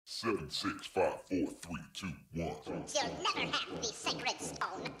7, 6, 5, 4, 3, 2, 1. You'll never have the sacred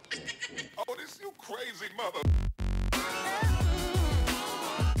stone. Oh, this you crazy mother.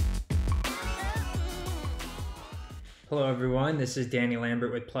 Hello everyone, this is Danny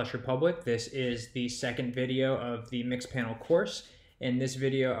Lambert with Plush Republic. This is the second video of the Mixpanel course. In this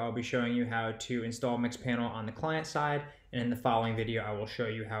video, I'll be showing you how to install Mixpanel on the client side, and in the following video, I will show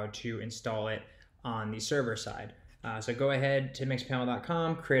you how to install it on the server side. So go ahead to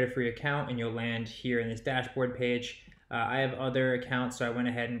mixpanel.com, create a free account, and you'll land here in this dashboard page. I have other accounts, so I went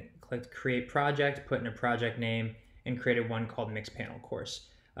ahead and clicked Create Project, put in a project name, and created one called Mixpanel Course.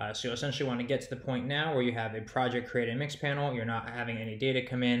 So you'll essentially want to get to the point now where you have a project created in Mixpanel, you're not having any data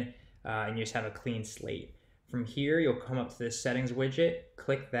come in, and you just have a clean slate. From here, you'll come up to the settings widget,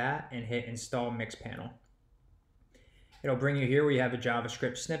 click that, and hit Install Mixpanel. It'll bring you here where you have a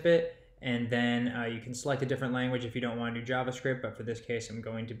JavaScript snippet, and then you can select a different language if you don't want to do JavaScript, but for this case, I'm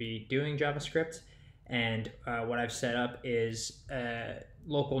going to be doing JavaScript. And what I've set up is a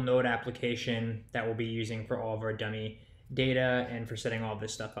local node application that we'll be using for all of our dummy data and for setting all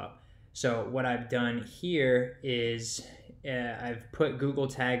this stuff up. So what I've done here is I've put Google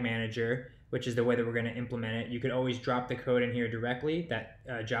Tag Manager, which is the way that we're going to implement it. You could always drop the code in here directly, that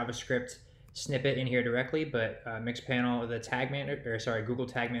JavaScript snippet in here directly, but Mixpanel, the tag manager, or sorry, Google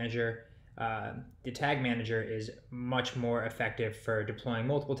Tag Manager, the tag manager is much more effective for deploying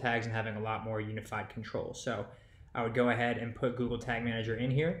multiple tags and having a lot more unified control. So I would go ahead and put Google Tag Manager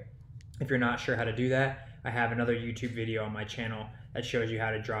in here. If you're not sure how to do that, I have another YouTube video on my channel that shows you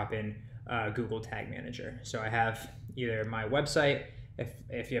how to drop in Google Tag Manager. So I have either my website,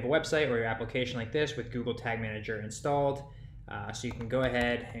 if you have a website or your application like this with Google Tag Manager installed, so you can go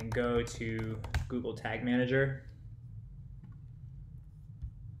ahead and go to Google Tag Manager,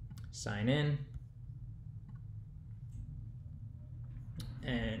 sign in,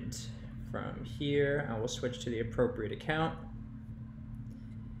 and from here I will switch to the appropriate account.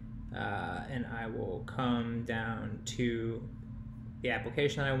 And I will come down to the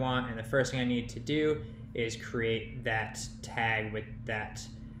application I want, and the first thing I need to do is create that tag with that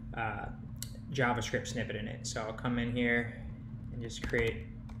JavaScript snippet in it. So I'll come in here and just create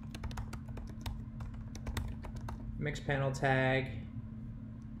Mixpanel tag,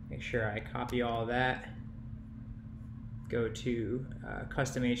 make sure I copy all of that, go to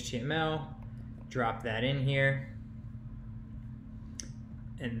custom HTML, drop that in here,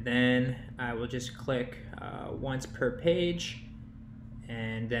 and then I will just click once per page,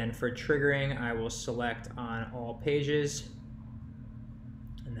 and then for triggering I will select on all pages,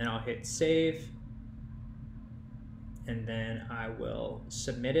 and then I'll hit save, and then I will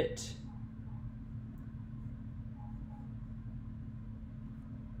submit it.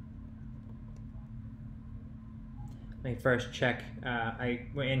 Let me first check, I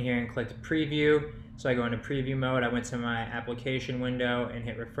went in here and clicked preview. So I go into preview mode, I went to my application window and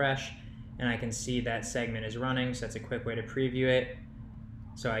hit refresh, and I can see that segment is running, so that's a quick way to preview it.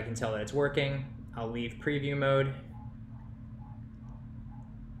 So I can tell that it's working. I'll leave preview mode,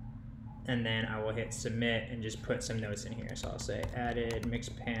 and then I will hit submit and just put some notes in here. So I'll say added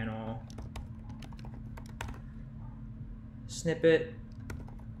Mixpanel snippet,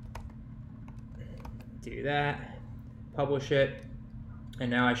 do that, publish it, and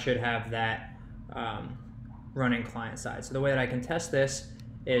now I should have that running client side. So the way that I can test this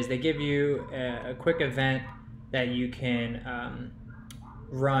is they give you a quick event that you can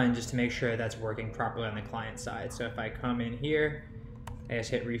run just to make sure that's working properly on the client side. So if I come in here, I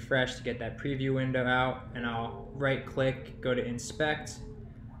just hit refresh to get that preview window out, and I'll right click, go to inspect,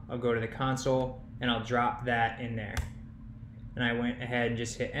 I'll go to the console, and I'll drop that in there. And I went ahead and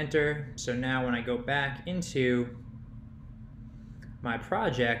just hit enter. So now when I go back into my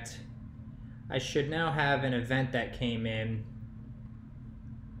project, I should now have an event that came in,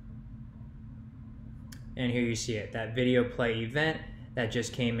 and here you see it, that video play event that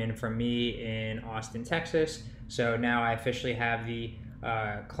just came in from me in Austin, Texas. So now I officially have the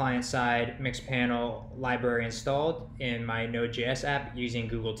client-side Mixpanel library installed in my Node.js app using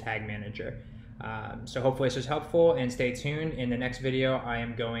Google Tag Manager. So hopefully this was helpful, and stay tuned. In the next video, I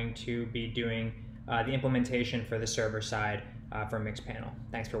am going to be doing the implementation for the server side for Mixpanel.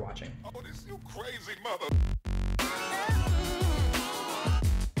 Thanks for watching. Oh, this you crazy mother.